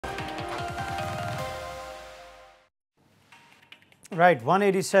Right,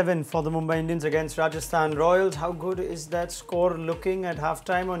 187 for the Mumbai Indians against Rajasthan Royals. How good is that score looking at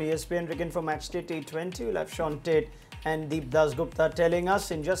halftime on ESPNcricinfo Matchday T20? We'll have Sean Tate and Deep Dasgupta telling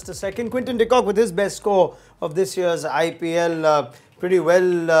us in just a second. Quinton de Kock with his best score of this year's IPL. Pretty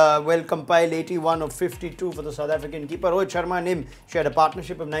well compiled, 81 of 52 for the South African keeper. Rohit Sharma and him shared a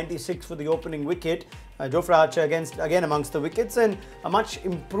partnership of 96 for the opening wicket. Jofra Archer again amongst the wickets, and a much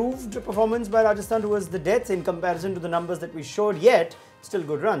improved performance by Rajasthan towards the death in comparison to the numbers that we showed, yet still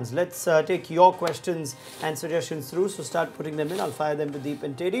good runs. Let's take your questions and suggestions through, so start putting them in. I'll fire them to Deep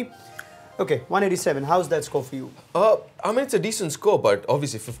and Teddy. Okay, 187. How's that score for you? I mean, it's a decent score, but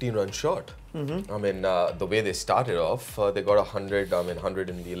obviously 15 runs short. I mean, the way they started off, they got 100, 100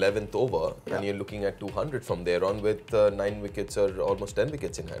 in the 11th over, and you're looking at 200 from there on with 9 wickets or almost 10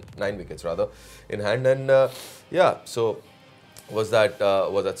 wickets in hand. 9 wickets rather in hand, and so was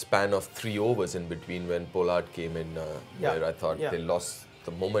that span of 3 overs in between when Pollard came in, where I thought they lost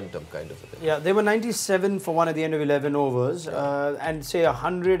the momentum kind of a thing. Yeah, they were 97 for 1 at the end of 11 overs and say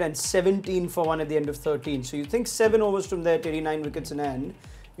 117 for 1 at the end of 13. So you think 7 overs from there, 89 wickets in hand,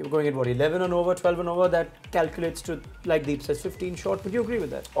 you're going at what, 11 on over, 12 on over, that calculates to, like Deep says, 15 short. Would you agree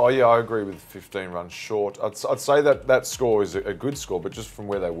with that? Oh yeah, I agree with 15 runs short. I'd say that score is a good score, but just from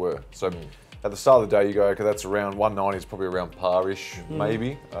where they were. So at the start of the day you go, okay, that's around 190, is probably around par-ish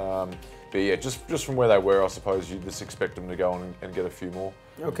maybe. But yeah, just from where they were, I suppose you just expect them to go on and get a few more.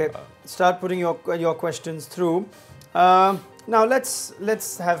 Okay, start putting your questions through. Now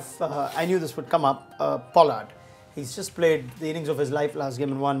let's have. I knew this would come up. Pollard, he's just played the innings of his life last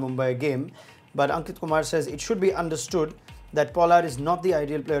game and won Mumbai game. But Ankit Kumar says it should be understood that Pollard is not the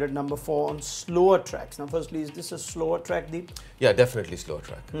ideal player at number 4 on slower tracks. Now, firstly, is this a slower track, Deep? Yeah, definitely slower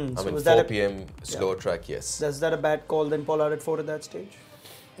track. I mean, 4 p.m. slower track, yes. Is that a bad call then, Pollard at 4 at that stage?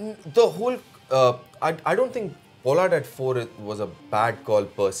 The whole, I don't think Pollard at 4 was a bad call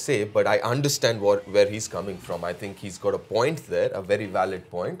per se, but I understand where he's coming from. I think he's got a point there, a very valid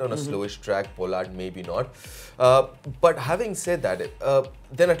point. On a slowish track, Pollard maybe not. But having said that,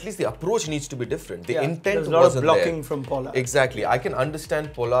 then at least the approach needs to be different. The intent wasn't there. There's a lot of blocking from Pollard. Exactly. I can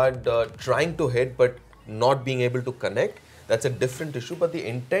understand Pollard trying to hit but not being able to connect. That's a different issue, but the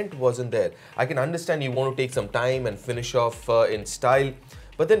intent wasn't there. I can understand you want to take some time and finish off in style.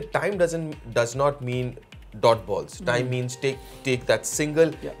 But then time does not mean dot balls. Time means take that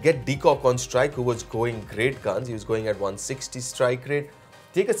single, get de Kock on strike, who was going great guns. He was going at 160 strike rate.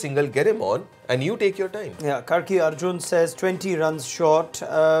 Take a single, get him on, and you take your time. Yeah, Karki Arjun says 20 runs short,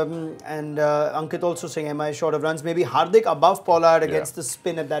 and Ankit also saying, am I short of runs? Maybe Hardik above Pollard against the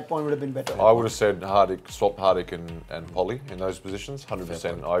spin at that point would have been better. I would have said Hardik, swap Hardik and Polly in those positions,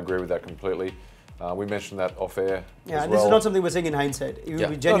 100%. I agree with that completely. We mentioned that off air. Yeah, and this is not something we're saying in hindsight.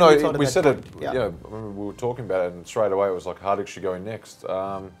 We genuinely thought we said it. Yeah. I remember we were talking about it, and straight away it was like Hardik should go in next.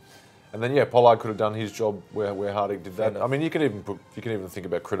 And then Pollard could have done his job where Hardik did that. I mean, you can even think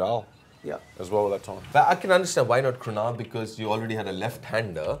about Krunal. As well at that time. But I can understand why not Krunal, because you already had a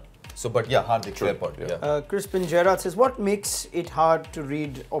left-hander. So, but yeah, Hardik, fair point. Yeah. Crispin Gerard says, what makes it hard to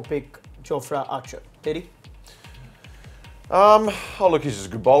read or pick Jofra Archer? Teddy? Oh look, he's a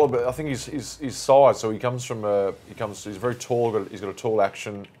good bowler, but I think his size. So he's very tall. He's got a tall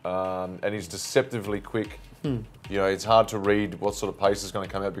action, and he's deceptively quick. You know, it's hard to read what sort of pace is going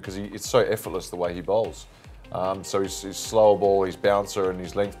to come out because it's so effortless the way he bowls. So his slower ball, his bouncer, and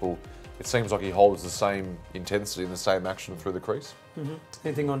his length ball, it seems like he holds the same intensity and the same action through the crease.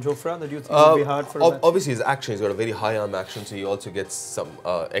 Anything on Jofra that you think would be hard for him? Obviously, his action, he's got a very high arm action, so he also gets some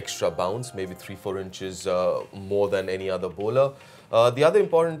extra bounce, maybe 3-4 inches more than any other bowler. The other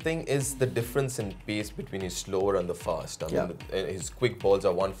important thing is the difference in pace between his slower and the fast. I mean, his quick balls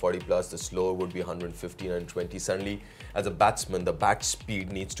are 140 plus, the slower would be 115 and 20. Suddenly, as a batsman, the bat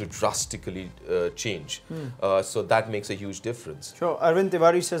speed needs to drastically change. So that makes a huge difference. Sure. Arvind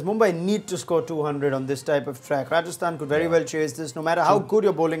Tiwari says, Mumbai need to score 200 on this type of track. Rajasthan could very well chase this, no matter how good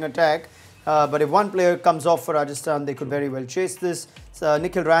your bowling attack. But if one player comes off for Rajasthan, they could very well chase this. So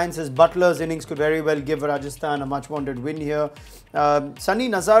Nikhil Ryan says Butler's innings could very well give Rajasthan a much wanted win here. Sunny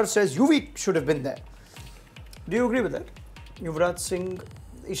Nazar says Yuvi should have been there. Do you agree with that? Yuvraj Singh,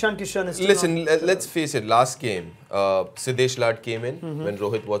 Ishan Kishan is still Listen, let's face it, last game, Siddesh Lad came in when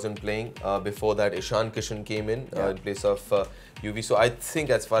Rohit wasn't playing. Before that, Ishan Kishan came in place of UV. So I think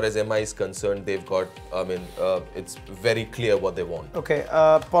as far as MI is concerned, they've got, it's very clear what they want. Okay,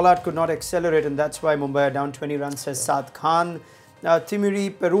 Pollard could not accelerate, and that's why Mumbai are down 20 runs, says Saad Khan.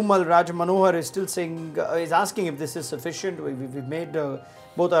 Timuri Perumal Raj Manohar is still saying, is asking if this is sufficient. We've made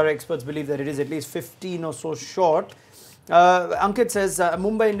both our experts believe that it is at least 15 or so short. Ankit says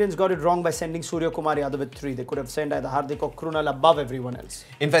Mumbai Indians got it wrong by sending Surya Kumar Yadav with 3. They could have sent either Hardik or Krunal above everyone else.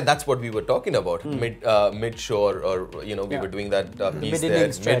 In fact, that's what we were talking about. Mid-shore, or we were doing that piece there.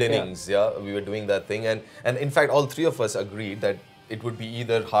 Mid-innings, we were doing that thing, and in fact, all three of us agreed that it would be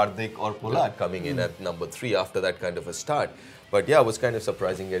either Hardik or Pollard coming in at number 3 after that kind of a start. But yeah, it was kind of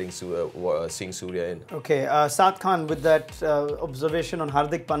surprising seeing Surya in. Okay, Saad Khan with that observation on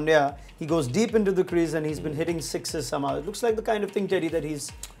Hardik Pandya. He goes deep into the crease and he's been hitting sixes somehow. It looks like the kind of thing, Teddy, that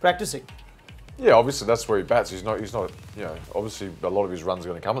he's practicing. Yeah, obviously that's where he bats. He's not. Obviously a lot of his runs are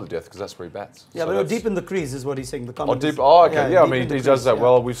going to come at the death because that's where he bats. Yeah, so but deep in the crease is what he's saying. The comment. Deep. Oh, okay. Yeah, I mean, he does that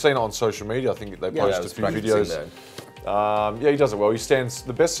well. Yeah. We've seen it on social media. I think they post a few videos. Yeah, he does it well. He stands.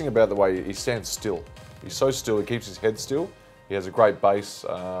 The best thing about the way he stands still. He's so still. He keeps his head still. He has a great base,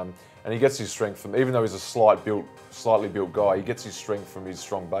 and he gets his strength from. Even though he's a slightly built guy, he gets his strength from his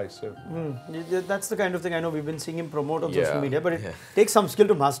strong base. Yeah. That's the kind of thing I know we've been seeing him promote on social media, but it takes some skill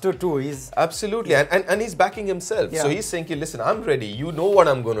to master too. He's absolutely, and he's backing himself. So he's saying, listen, I'm ready. You know what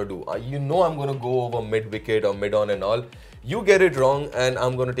I'm going to do. You know I'm going to go over mid-wicket or mid-on and all. You get it wrong, and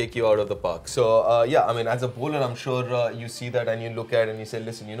I'm going to take you out of the park. So yeah, I mean, as a bowler, I'm sure you see that and you look at it and you say,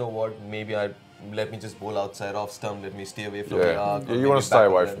 listen, you know what? Maybe let me just bowl outside off stump. Let me stay away from the arc. Yeah, you want to stay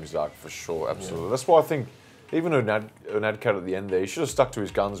away from his arc for sure. Absolutely. That's why I think even Unadkat at the end there, he should have stuck to his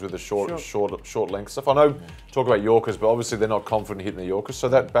guns with the short length stuff. I know talk about Yorkers, but obviously they're not confident hitting the Yorkers. So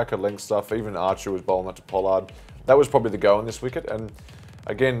that back of length stuff, even Archer was bowling that to Pollard. That was probably the go on this wicket. And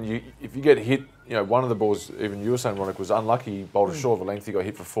again, if you get hit, one of the balls, even you were saying, Ronick, was unlucky. He bowled a short of a length, he got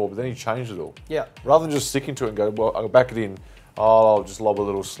hit for 4, but then he changed it all. Yeah. Rather than just sticking to it and go, well, I'll back it in. Oh, I'll just lob a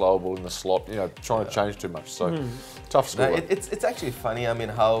little slow ball in the slot, trying to change too much. So, tough score. It's actually funny, I mean,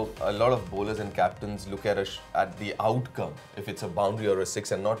 how a lot of bowlers and captains look at the outcome, if it's a boundary or a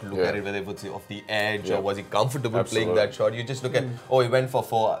 6, and not look at it whether it's off the edge or was he comfortable playing that shot. You just look at, he went for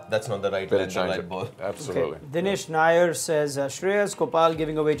 4, that's not the right length, the right ball. Absolutely. Okay. Dinesh Nair says, Shreyas Gopal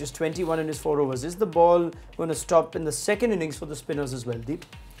giving away just 21 in his 4 overs. Is the ball going to stop in the second innings for the spinners as well, Deep?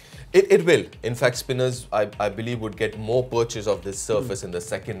 It will. In fact, spinners, I believe, would get more purchase of this surface in the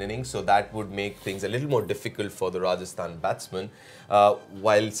second innings, so that would make things a little more difficult for the Rajasthan batsmen.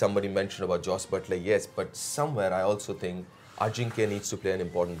 While somebody mentioned about Joss Butler, yes, but somewhere I also think Ajinkya needs to play an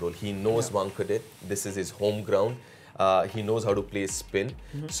important role. He knows Wankhede. This is his home ground. He knows how to play spin.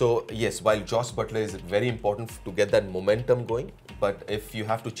 So, yes, while Joss Butler is very important to get that momentum going, but if you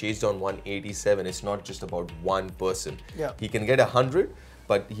have to chase down 187, it's not just about one person. Yeah. He can get 100.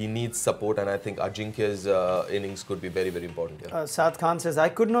 But he needs support, and I think Ajinkya's innings could be very, very important here. Saad Khan says, I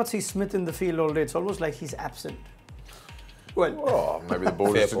could not see Smith in the field all day. It's almost like he's absent. Well, maybe the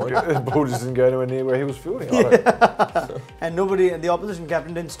ball just didn't go anywhere near where he was fielding. And the opposition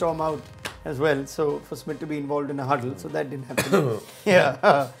captain didn't storm out as well. So for Smith to be involved in a huddle, so that didn't happen.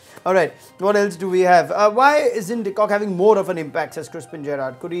 All right. What else do we have? Why isn't de Kock having more of an impact, says Crispin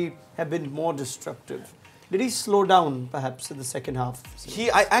Gerrard? Could he have been more destructive? Did he slow down, perhaps, in the second half?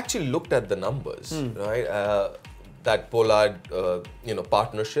 I actually looked at the numbers, right? That Pollard,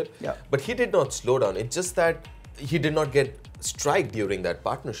 partnership. Yeah. But he did not slow down. It's just that he did not get strike during that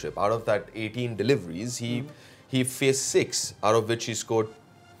partnership. Out of that 18 deliveries, he faced 6, out of which he scored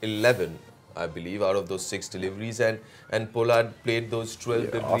 11, I believe, out of those 6 deliveries. And Pollard played those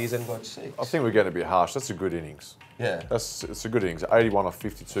 12 deliveries and got 6. I think we're going to be harsh. That's a good innings. Yeah. It's a good innings. 81 off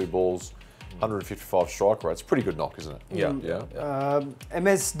 52 balls. 155 strike rate. It's a pretty good knock, isn't it? Yeah.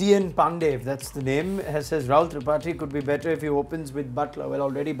 MSDN Pandev, that's the name, says Rahul Tripathi could be better if he opens with Butler. Well,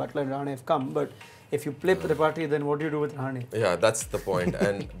 already Butler and Rahane have come, but if you play Tripathi, then what do you do with Rahane? Yeah, that's the point.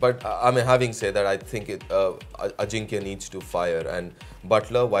 But I mean, having said that, I think Ajinkya needs to fire, and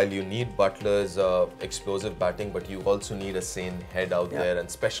Butler, while you need Butler's explosive batting, but you also need a sane head out there, and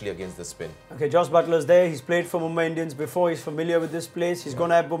especially against the spin. Okay, Joss Butler's there. He's played for Mumbai Indians before. He's familiar with this place. He's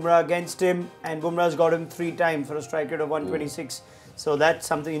going to have Bumrah against him, and Bumrah's got him 3 times for a strike rate of 126. So that's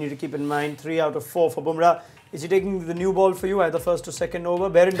something you need to keep in mind. 3 out of 4 for Bumrah. Is he taking the new ball for you, either first or second over?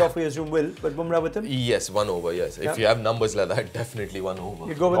 Behrendorff, we assume, will, but Bumrah with him? Yes, 1 over, yes. If you have numbers like that, definitely 1 over.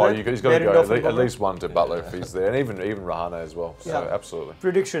 You'd go with that? He's got to go at least 1 to Butler if he's there, and even Rahane as well. So, absolutely.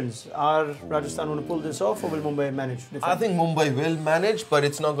 Predictions. Are Rajasthan going to pull this off, or will Mumbai manage? I think Mumbai will manage, but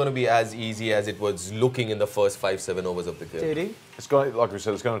it's not going to be as easy as it was looking in the first 5-7 overs of the game. Teddy? It's going, like we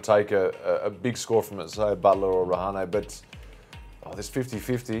said, it's going to take a big score from it, say Butler or Rahane, but there's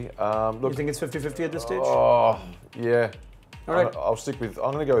 50-50. You think it's 50-50 at this stage? Oh, yeah. All right. I'll stick with.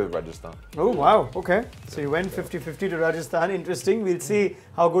 I'm going to go with Rajasthan. Oh, wow. Okay. So you went 50-50 to Rajasthan. Interesting. We'll see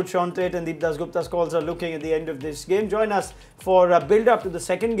how good Sean Tate and Deep Dasgupta's calls are looking at the end of this game. Join us for a build-up to the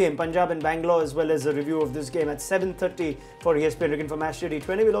second game, Punjab and Bangalore, as well as a review of this game at 7:30 for ESPNcricinfo Matchday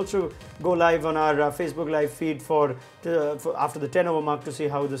T20. We'll also go live on our Facebook Live feed for after the 10-over mark to see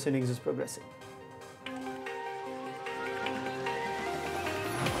how this innings is progressing.